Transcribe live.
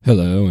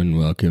Hello and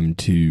welcome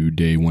to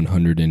day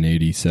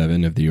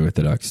 187 of the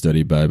Orthodox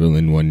Study Bible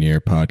in 1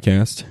 Year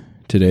podcast.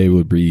 Today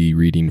we'll be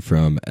reading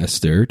from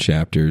Esther,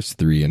 chapters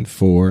 3 and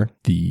 4,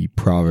 the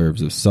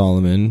Proverbs of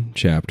Solomon,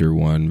 chapter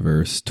 1,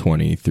 verse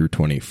 20 through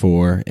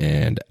 24,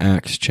 and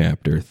Acts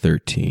chapter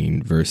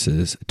 13,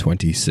 verses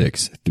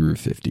 26 through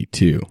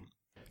 52.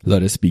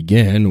 Let us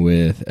begin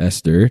with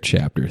Esther,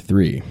 chapter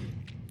 3.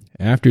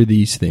 After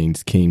these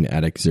things, King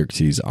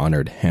Artaxerxes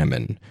honored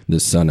Haman,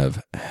 the son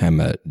of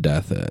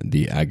Hammedatha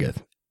the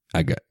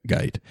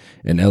Agagite,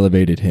 and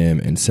elevated him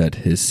and set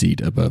his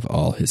seat above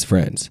all his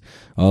friends.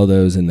 All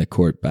those in the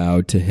court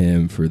bowed to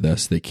him, for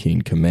thus the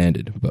king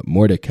commanded, but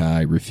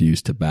Mordecai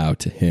refused to bow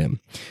to him.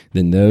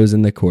 Then those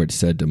in the court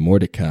said to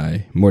Mordecai,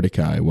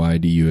 why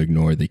do you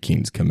ignore the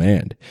king's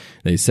command?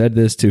 They said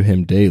this to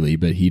him daily,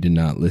 but he did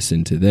not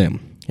listen to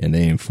them. And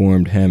they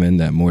informed Haman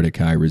that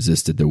Mordecai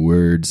resisted the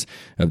words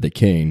of the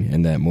king,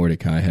 and that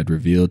Mordecai had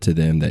revealed to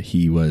them that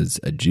he was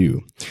a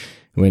Jew.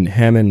 When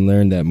Haman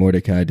learned that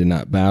Mordecai did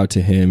not bow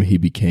to him, he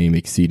became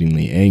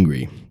exceedingly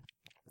angry.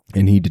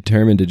 And he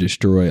determined to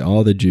destroy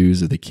all the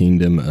Jews of the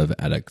kingdom of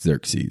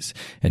Artaxerxes.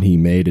 And he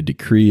made a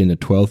decree in the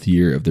 12th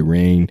year of the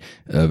reign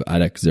of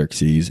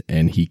Artaxerxes,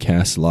 and he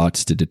cast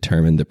lots to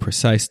determine the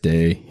precise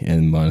day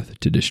and month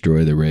to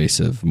destroy the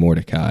race of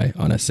Mordecai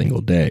on a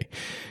single day.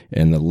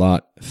 And the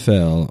lot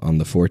fell on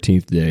the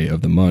 14th day of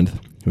the month,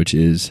 which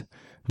is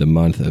the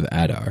month of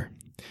Adar.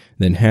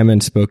 Then Haman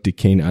spoke to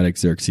King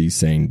Artaxerxes,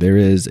 saying, There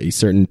is a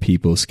certain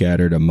people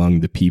scattered among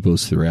the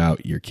peoples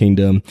throughout your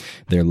kingdom.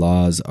 Their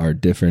laws are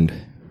different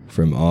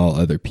from all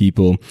other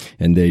people,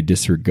 and they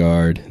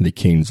disregard the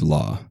king's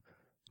laws.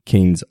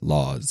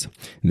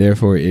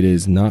 Therefore it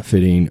is not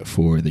fitting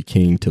for the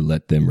king to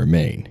let them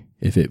remain.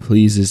 If it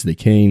pleases the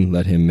king,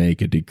 let him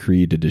make a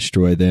decree to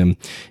destroy them.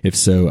 If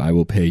so, I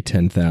will pay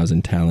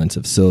 10,000 talents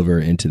of silver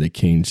into the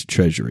king's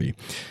treasury.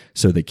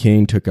 So the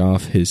king took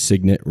off his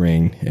signet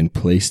ring and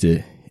placed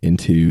it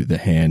into the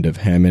hand of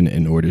Haman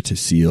in order to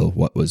seal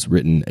what was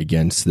written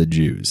against the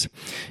Jews.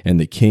 And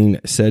the king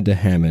said to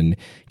Haman,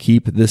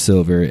 Keep the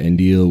silver and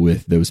deal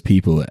with those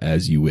people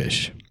as you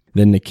wish.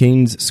 Then the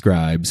king's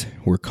scribes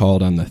were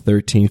called on the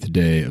 13th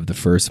day of the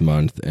first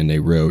month, and they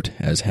wrote,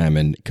 as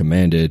Haman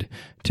commanded,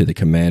 to the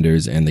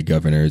commanders and the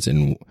governors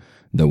in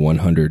the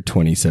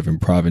 127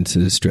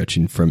 provinces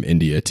stretching from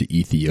India to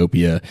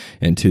Ethiopia,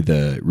 and to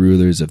the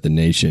rulers of the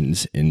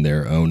nations in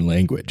their own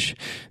language.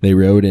 They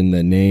wrote in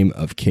the name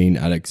of King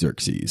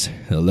Artaxerxes.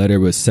 The letter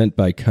was sent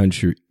by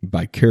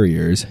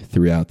couriers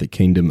throughout the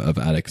kingdom of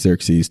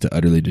Artaxerxes to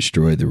utterly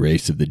destroy the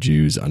race of the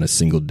Jews on a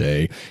single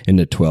day in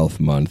the 12th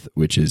month,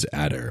 which is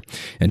Adar,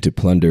 and to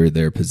plunder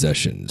their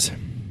possessions.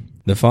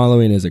 The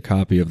following is a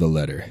copy of the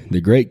letter.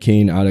 The great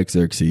King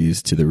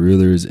Artaxerxes to the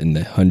rulers in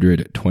the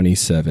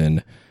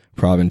 127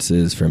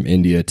 provinces from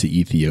India to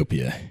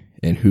Ethiopia,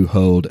 and who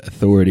hold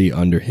authority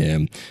under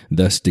him,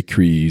 thus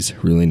decrees,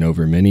 ruling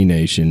over many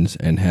nations,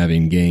 and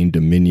having gained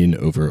dominion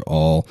over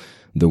all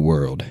the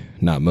world,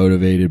 not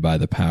motivated by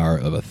the power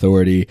of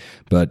authority,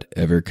 but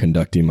ever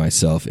conducting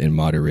myself in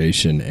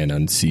moderation and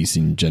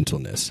unceasing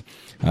gentleness.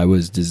 I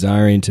was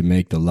desiring to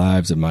make the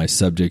lives of my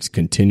subjects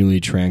continually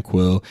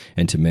tranquil,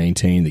 and to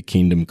maintain the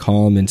kingdom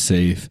calm and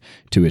safe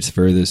to its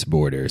furthest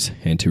borders,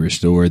 and to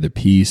restore the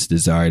peace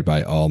desired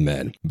by all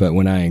men. But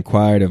when I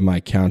inquired of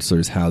my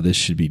counselors how this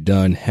should be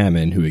done,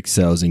 Haman, who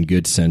excels in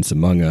good sense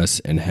among us,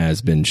 and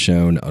has been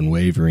shown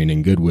unwavering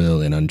in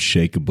goodwill and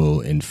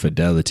unshakable in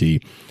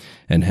fidelity,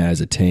 and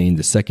has attained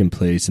the second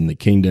place in the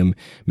kingdom,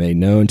 made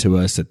known to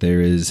us that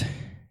there is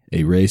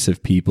a race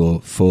of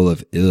people full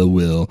of ill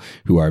will,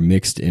 who are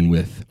mixed in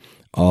with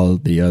all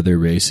the other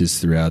races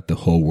throughout the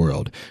whole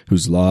world,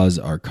 whose laws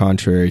are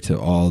contrary to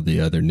all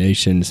the other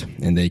nations,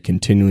 and they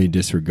continually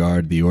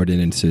disregard the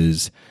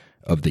ordinances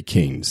of the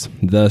kings.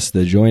 Thus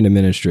the joint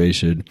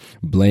administration,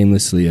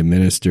 blamelessly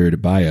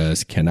administered by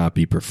us, cannot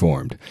be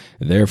performed.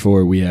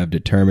 Therefore we have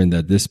determined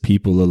that this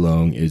people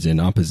alone is in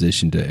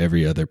opposition to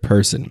every other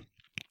person,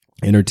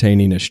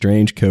 entertaining a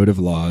strange code of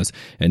laws,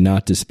 and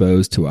not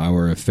disposed to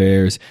our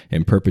affairs,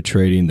 and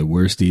perpetrating the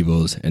worst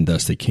evils, and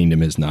thus the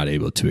kingdom is not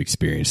able to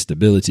experience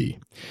stability.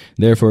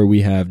 Therefore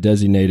we have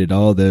designated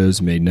all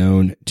those made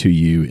known to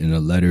you in the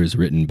letters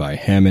written by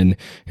Haman,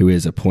 who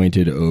is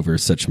appointed over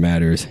such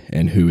matters,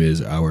 and who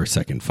is our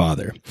second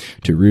father,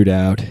 to root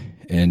out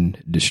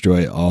and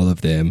destroy all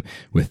of them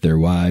with their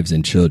wives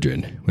and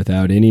children,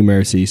 without any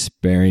mercy,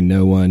 sparing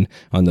no one,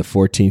 on the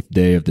 14th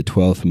day of the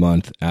 12th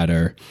month,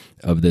 Adar,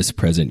 of this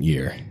present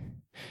year.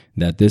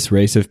 That this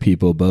race of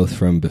people, both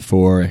from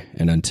before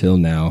and until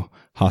now,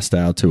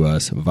 hostile to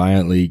us,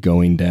 violently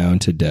going down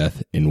to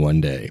death in one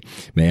day,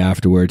 may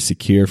afterwards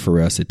secure for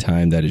us a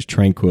time that is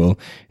tranquil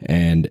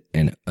and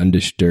an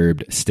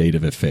undisturbed state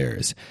of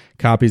affairs.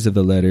 Copies of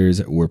the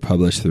letters were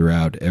published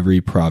throughout every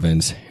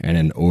province, and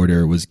an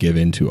order was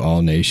given to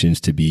all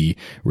nations to be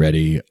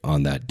ready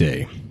on that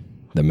day.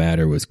 The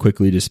matter was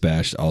quickly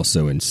dispatched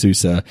also in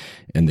Susa,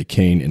 and the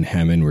king and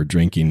Haman were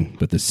drinking,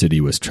 but the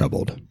city was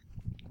troubled.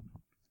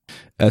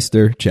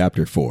 Esther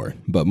chapter 4.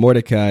 But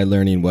Mordecai,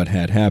 learning what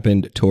had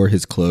happened, tore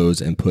his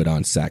clothes and put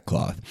on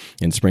sackcloth,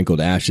 and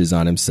sprinkled ashes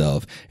on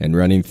himself, and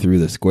running through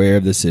the square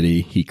of the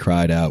city, he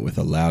cried out with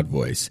a loud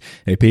voice,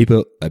 A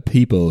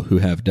people who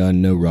have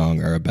done no wrong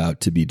are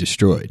about to be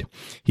destroyed.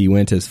 He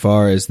went as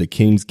far as the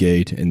king's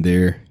gate, and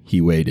there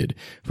he waited,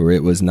 for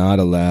it was not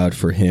allowed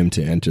for him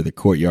to enter the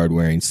courtyard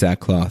wearing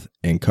sackcloth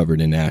and covered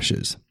in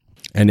ashes.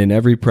 And in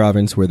every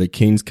province where the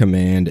king's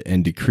command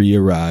and decree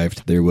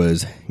arrived, there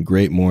was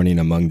great mourning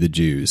among the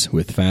Jews,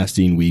 with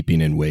fasting,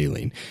 weeping, and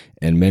wailing.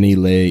 And many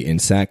lay in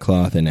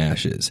sackcloth and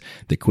ashes.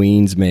 The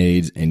queen's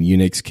maids and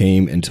eunuchs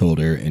came and told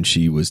her, and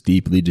she was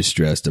deeply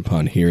distressed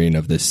upon hearing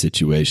of this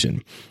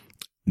situation.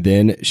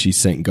 Then she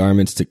sent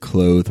garments to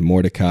clothe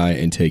Mordecai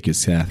and take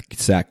his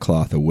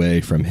sackcloth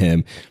away from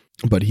him,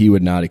 but he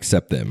would not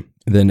accept them.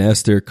 Then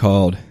Esther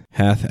called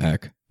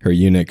Hathach, her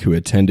eunuch who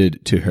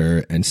attended to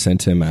her, and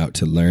sent him out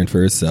to learn for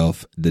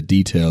herself the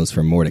details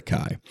from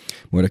Mordecai.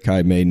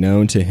 Mordecai made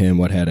known to him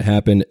what had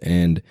happened,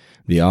 and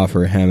the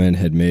offer Haman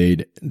had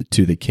made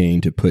to the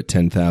king to put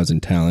 10,000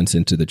 talents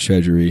into the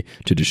treasury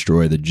to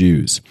destroy the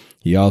Jews.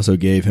 He also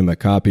gave him a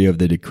copy of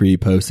the decree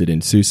posted in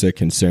Susa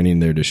concerning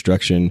their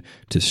destruction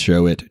to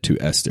show it to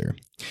Esther.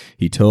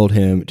 He told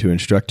him to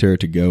instruct her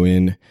to go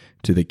in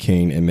to the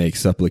king and make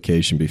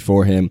supplication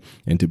before him,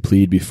 and to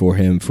plead before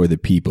him for the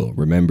people,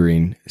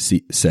 remembering,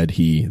 said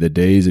he, the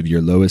days of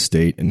your low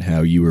estate, and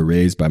how you were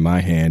raised by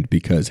my hand,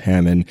 because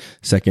Haman,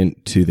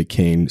 second to the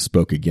king,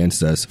 spoke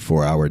against us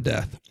for our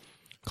death.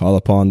 Call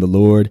upon the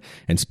Lord,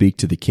 and speak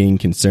to the king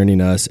concerning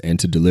us, and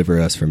to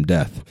deliver us from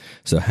death.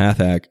 So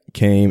Hathach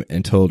came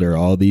and told her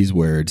all these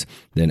words.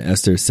 Then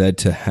Esther said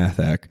to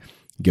Hathach,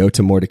 Go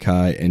to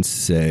Mordecai and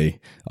say,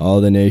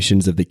 All the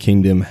nations of the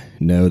kingdom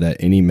know that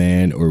any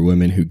man or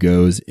woman who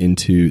goes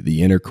into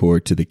the inner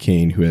court to the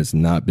king who has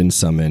not been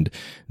summoned,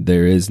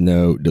 there is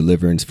no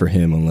deliverance for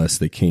him unless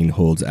the king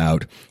holds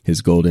out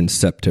his golden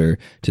scepter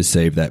to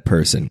save that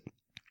person.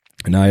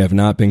 And I have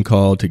not been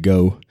called to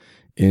go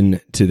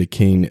in to the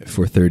king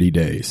for 30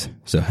 days.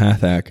 So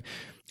Hathach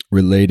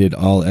related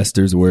all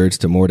Esther's words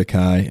to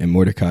Mordecai, and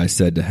Mordecai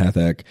said to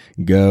Hathach,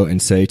 Go and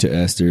say to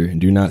Esther,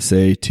 Do not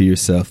say to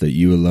yourself that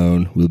you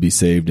alone will be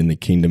saved in the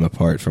kingdom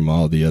apart from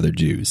all the other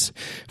Jews.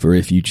 For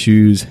if you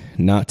choose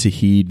not to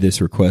heed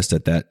this request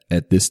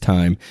at this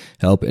time,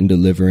 help and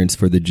deliverance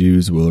for the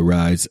Jews will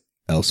arise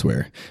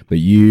elsewhere. But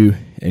you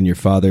and your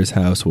father's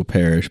house will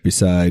perish.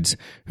 Besides,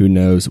 who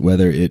knows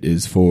whether it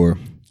is for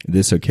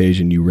this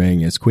occasion you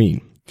reign as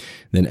queen.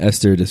 Then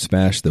Esther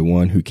dispatched the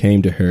one who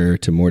came to her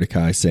to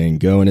Mordecai, saying,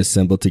 Go and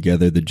assemble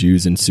together the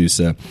Jews in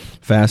Susa.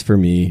 Fast for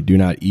me, do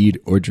not eat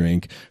or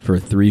drink for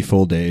 3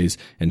 full days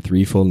and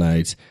 3 full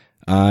nights.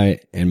 I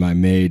and my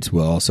maids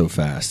will also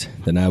fast.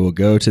 Then I will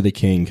go to the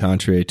king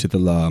contrary to the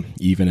law,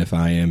 even if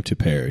I am to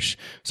perish.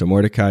 So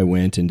Mordecai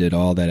went and did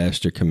all that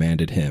Esther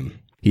commanded him.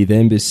 He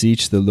then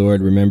beseeched the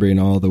Lord, remembering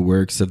all the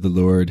works of the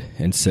Lord,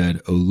 and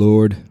said, O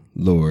Lord,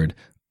 Lord,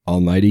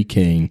 Almighty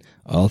King,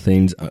 all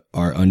things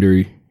are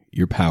under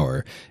your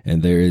power,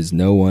 and there is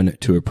no one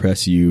to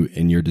oppress you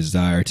in your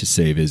desire to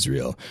save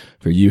Israel.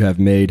 For you have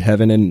made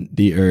heaven and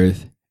the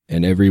earth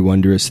and every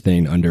wondrous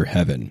thing under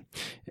heaven.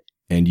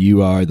 And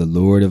you are the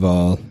Lord of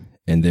all,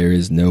 and there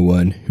is no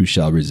one who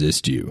shall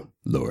resist you,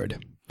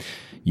 Lord.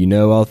 You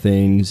know all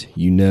things.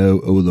 You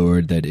know, O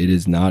Lord, that it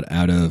is not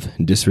out of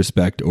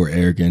disrespect or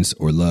arrogance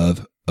or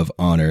love of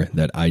honor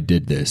that I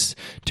did this,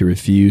 to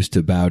refuse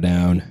to bow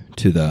down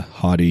to the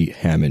haughty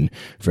Haman,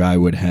 for I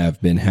would have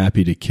been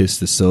happy to kiss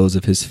the soles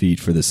of his feet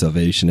for the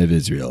salvation of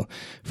Israel.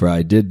 For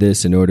I did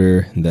this in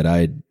order that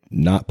I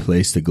not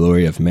place the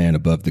glory of man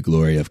above the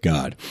glory of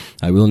God.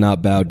 I will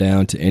not bow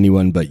down to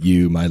anyone but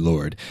you, my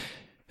Lord,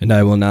 and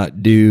I will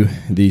not do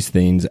these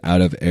things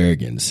out of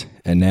arrogance.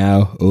 And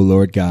now, O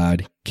Lord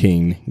God,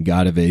 King,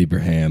 God of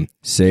Abraham,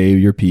 save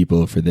your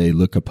people, for they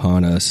look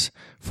upon us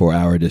for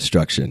our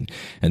destruction,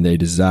 and they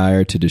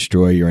desire to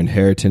destroy your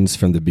inheritance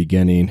from the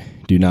beginning.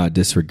 Do not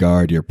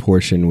disregard your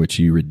portion which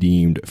you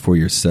redeemed for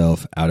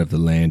yourself out of the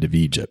land of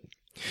Egypt.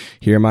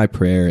 Hear my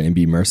prayer and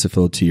be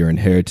merciful to your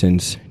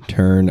inheritance.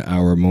 Turn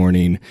our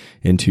mourning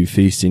into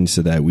feasting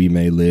so that we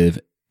may live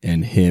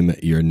and hymn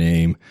your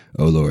name,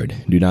 O Lord.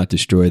 Do not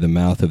destroy the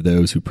mouth of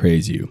those who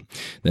praise you.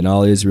 Then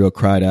all Israel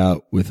cried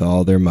out with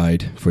all their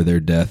might, for their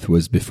death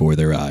was before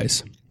their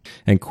eyes.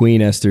 And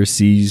Queen Esther,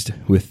 seized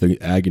with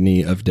the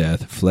agony of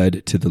death,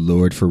 fled to the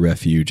Lord for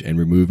refuge, and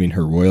removing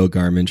her royal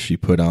garments, she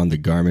put on the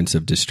garments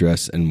of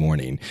distress and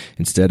mourning.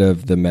 Instead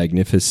of the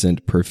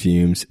magnificent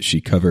perfumes,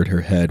 she covered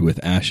her head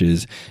with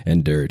ashes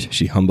and dirt.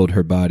 She humbled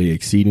her body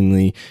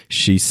exceedingly.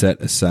 She set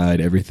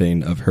aside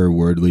everything of her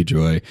worldly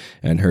joy,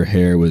 and her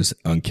hair was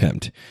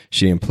unkempt.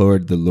 She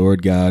implored the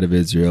Lord God of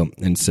Israel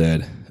and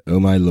said, O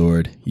my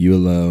Lord, you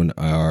alone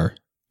are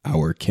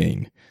our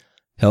King.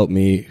 Help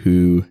me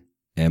who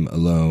am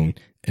alone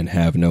and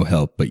have no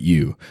help but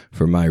you,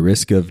 for my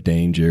risk of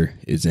danger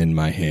is in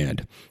my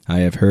hand. I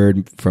have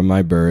heard from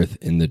my birth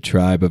in the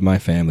tribe of my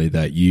family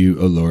that you,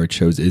 O Lord,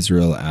 chose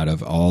Israel out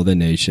of all the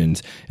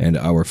nations and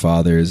our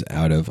fathers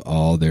out of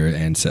all their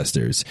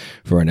ancestors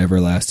for an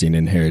everlasting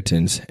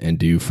inheritance, and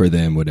do for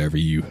them whatever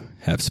you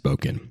have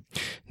spoken.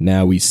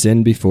 Now we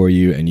sinned before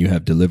you, and you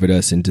have delivered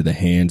us into the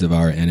hands of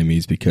our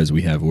enemies because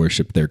we have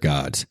worshipped their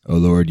gods. O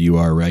Lord, you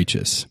are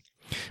righteous.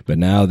 But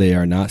now they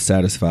are not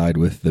satisfied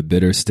with the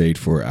bitter state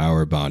for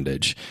our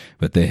bondage,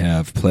 but they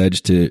have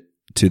pledged to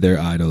their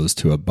idols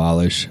to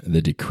abolish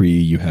the decree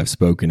you have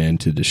spoken and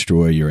to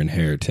destroy your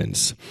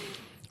inheritance,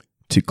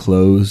 to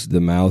close the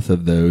mouth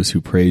of those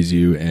who praise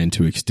you, and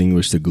to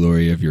extinguish the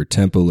glory of your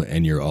temple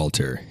and your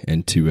altar,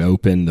 and to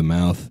open the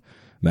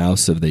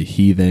mouths of the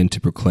heathen to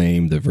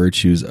proclaim the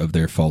virtues of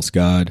their false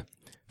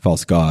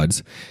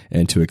gods,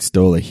 and to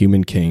extol a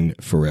human king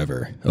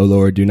forever. O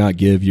Lord, do not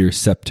give your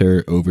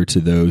scepter over to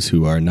those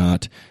who are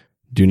not.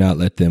 Do not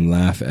let them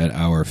laugh at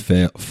our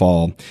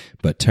fall,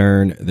 but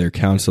turn their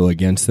counsel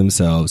against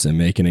themselves and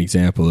make an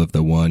example of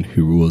the one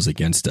who rules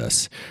against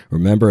us.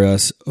 Remember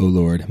us, O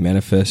Lord,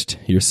 manifest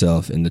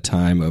yourself in the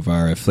time of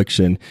our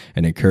affliction,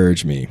 and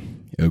encourage me,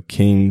 O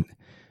King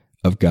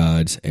of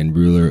gods and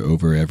ruler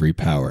over every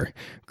power.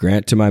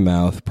 Grant to my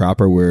mouth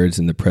proper words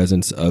in the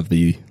presence of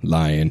the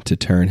lion, to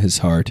turn his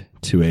heart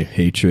to a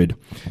hatred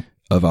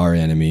of our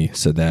enemy,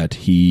 so that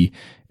he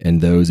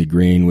and those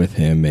agreeing with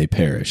him may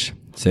perish.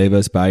 Save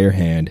us by your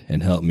hand,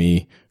 and help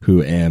me,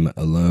 who am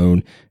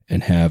alone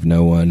and have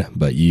no one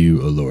but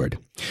you, O Lord.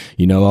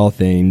 You know all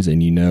things,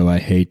 and you know I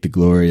hate the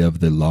glory of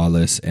the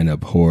lawless, and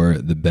abhor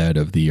the bed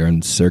of the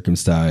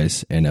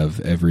uncircumcised and of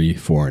every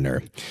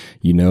foreigner.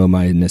 You know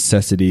my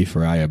necessity,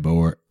 for I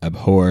abhor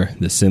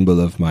the symbol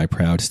of my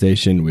proud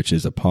station, which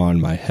is upon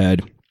my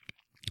head,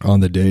 on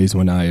the days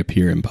when I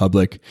appear in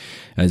public,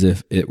 as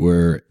if it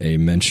were a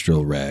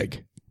menstrual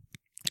rag.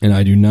 And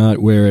I do not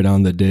wear it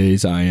on the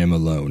days I am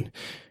alone.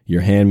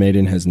 Your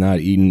handmaiden has not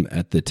eaten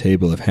at the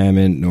table of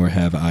Haman, nor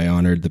have I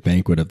honored the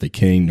banquet of the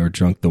king, nor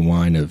drunk the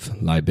wine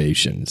of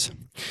libations.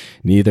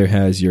 Neither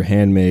has your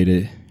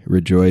handmaid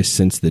rejoiced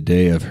since the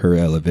day of her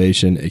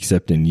elevation,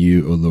 except in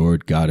you, O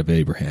Lord, God of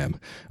Abraham.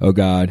 O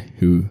God,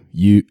 who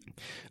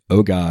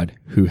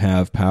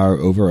have power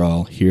over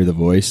all, hear the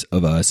voice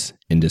of us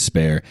in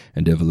despair,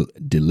 and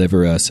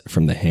deliver us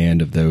from the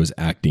hand of those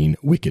acting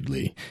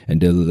wickedly,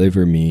 and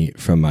deliver me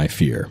from my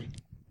fear.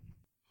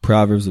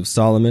 Proverbs of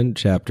Solomon,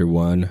 chapter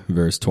 1,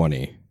 verse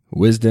 20.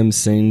 Wisdom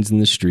sings in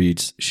the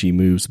streets, she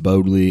moves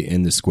boldly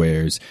in the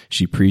squares,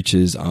 she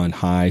preaches on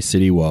high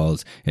city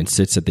walls, and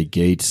sits at the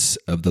gates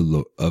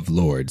of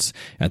lords.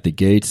 At the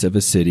gates of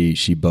a city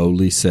she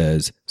boldly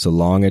says, so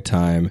long a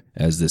time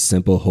as the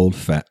simple hold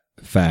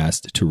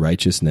fast to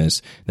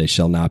righteousness, they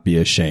shall not be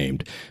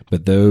ashamed.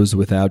 But those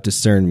without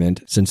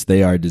discernment, since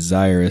they are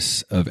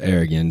desirous of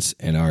arrogance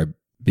and are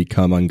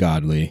become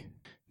ungodly,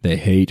 they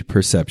hate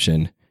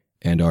perception,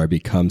 and are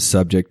become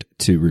subject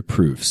to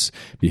reproofs.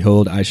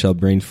 Behold, I shall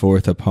bring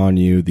forth upon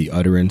you the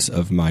utterance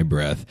of my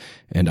breath,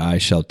 and I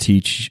shall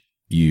teach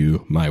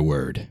you my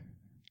word.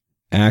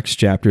 Acts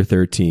chapter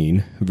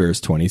 13,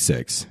 verse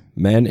 26.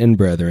 Men and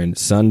brethren,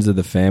 sons of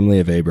the family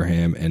of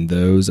Abraham, and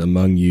those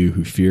among you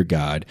who fear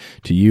God,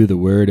 to you the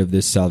word of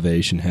this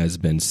salvation has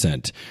been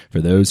sent. For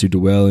those who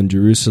dwell in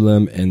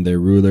Jerusalem and their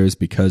rulers,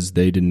 because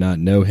they did not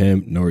know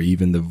him, nor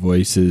even the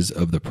voices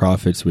of the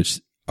prophets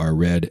which are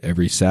read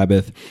every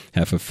Sabbath,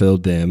 have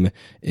fulfilled them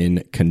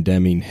in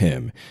condemning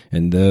him.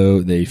 And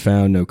though they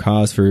found no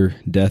cause for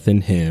death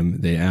in him,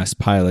 they asked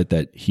Pilate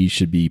that he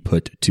should be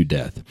put to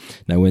death.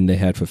 Now when they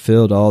had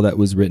fulfilled all that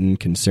was written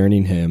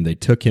concerning him, they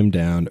took him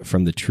down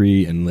from the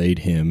tree and laid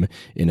him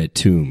in a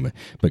tomb.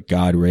 But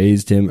God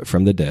raised him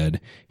from the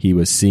dead. He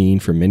was seen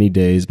for many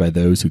days by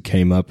those who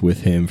came up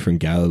with him from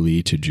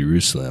Galilee to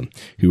Jerusalem,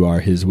 who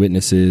are his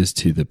witnesses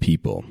to the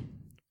people.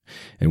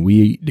 And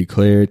we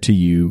declare to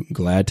you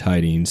glad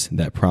tidings,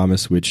 that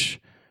promise which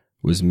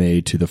was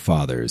made to the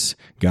fathers.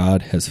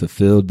 God has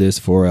fulfilled this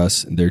for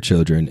us, their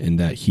children, in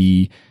that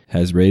he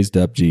has raised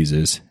up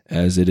Jesus,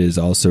 as it is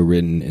also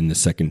written in the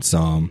second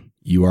Psalm,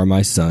 you are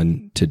my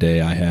son,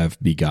 today I have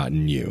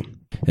begotten you.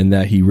 And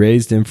that he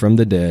raised him from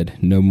the dead,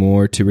 no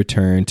more to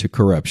return to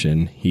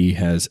corruption. He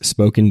has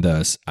spoken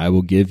thus, I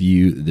will give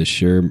you the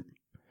sure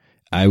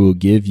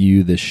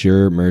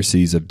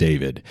mercies of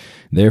David.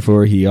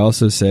 Therefore he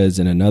also says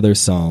in another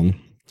psalm,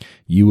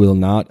 you will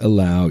not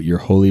allow your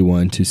Holy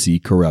One to see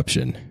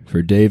corruption.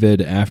 For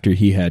David, after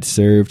he had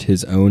served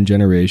his own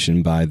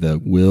generation by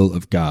the will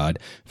of God,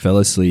 fell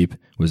asleep,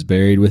 was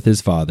buried with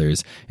his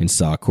fathers, and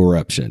saw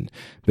corruption.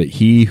 But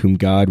he whom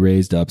God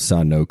raised up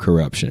saw no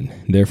corruption.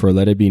 Therefore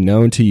let it be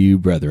known to you,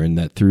 brethren,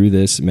 that through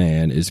this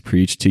man is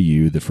preached to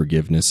you the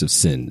forgiveness of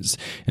sins.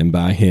 And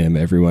by him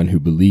everyone who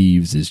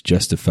believes is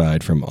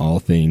justified from all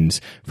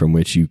things from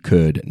which you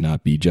could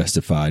not be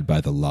justified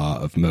by the law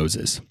of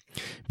Moses.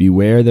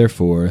 Beware,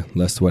 therefore,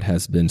 lest what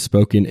has been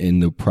spoken in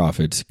the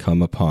prophets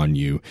come upon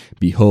you.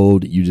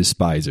 Behold, you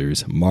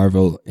despisers,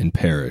 marvel and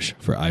perish,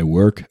 for I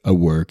work a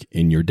work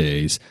in your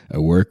days,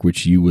 a work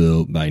which you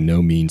will by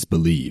no means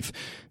believe,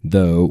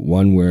 though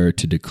one were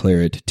to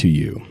declare it to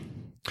you.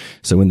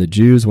 So when the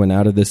Jews went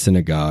out of the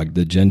synagogue,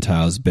 the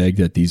Gentiles begged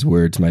that these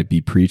words might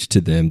be preached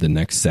to them the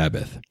next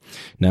Sabbath.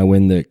 Now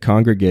when the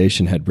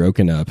congregation had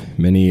broken up,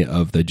 many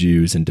of the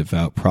Jews and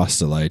devout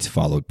proselytes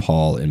followed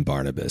Paul and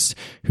Barnabas,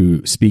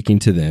 who, speaking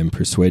to them,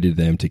 persuaded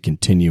them to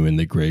continue in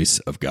the grace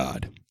of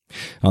God.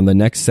 On the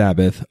next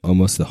Sabbath,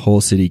 almost the whole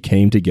city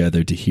came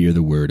together to hear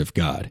the word of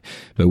God.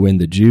 But when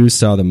the Jews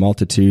saw the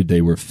multitude, they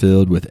were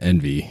filled with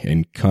envy,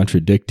 and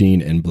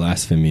contradicting and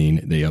blaspheming,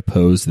 they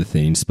opposed the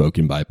things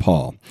spoken by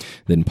Paul.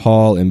 Then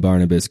Paul and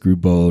Barnabas grew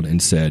bold and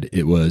said,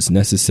 "It was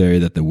necessary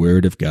that the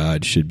word of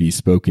God should be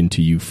spoken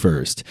to you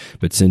first.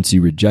 But since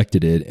you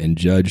rejected it and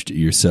judged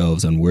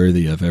yourselves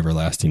unworthy of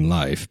everlasting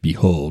life,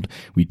 behold,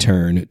 we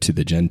turn to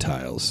the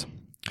Gentiles.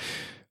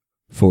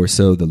 For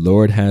so the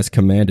Lord has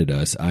commanded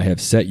us, I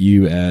have set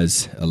you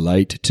as a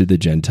light to the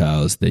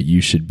Gentiles, that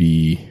you should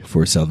be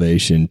for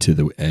salvation to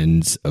the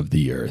ends of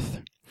the earth."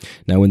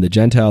 Now when the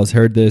Gentiles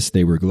heard this,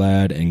 they were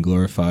glad and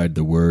glorified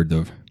the word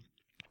of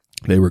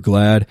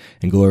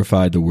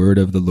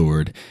the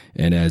Lord,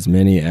 and as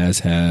many as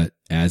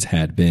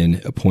had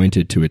been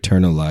appointed to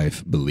eternal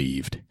life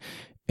believed.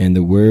 And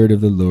the word of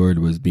the Lord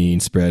was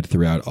being spread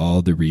throughout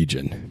all the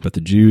region. But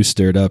the Jews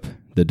stirred up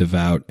the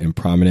devout and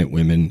prominent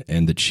women,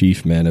 and the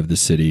chief men of the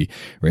city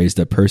raised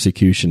up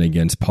persecution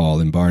against Paul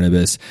and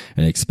Barnabas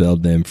and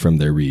expelled them from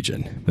their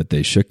region. But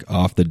they shook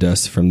off the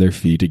dust from their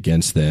feet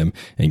against them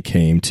and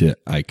came to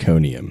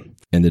Iconium.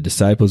 And the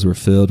disciples were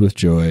filled with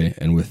joy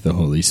and with the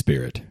Holy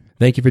Spirit.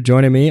 Thank you for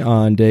joining me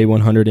on day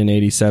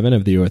 187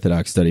 of the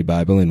Orthodox Study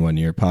Bible in 1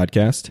 Year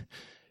podcast.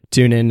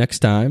 Tune in next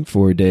time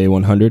for day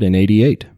 188.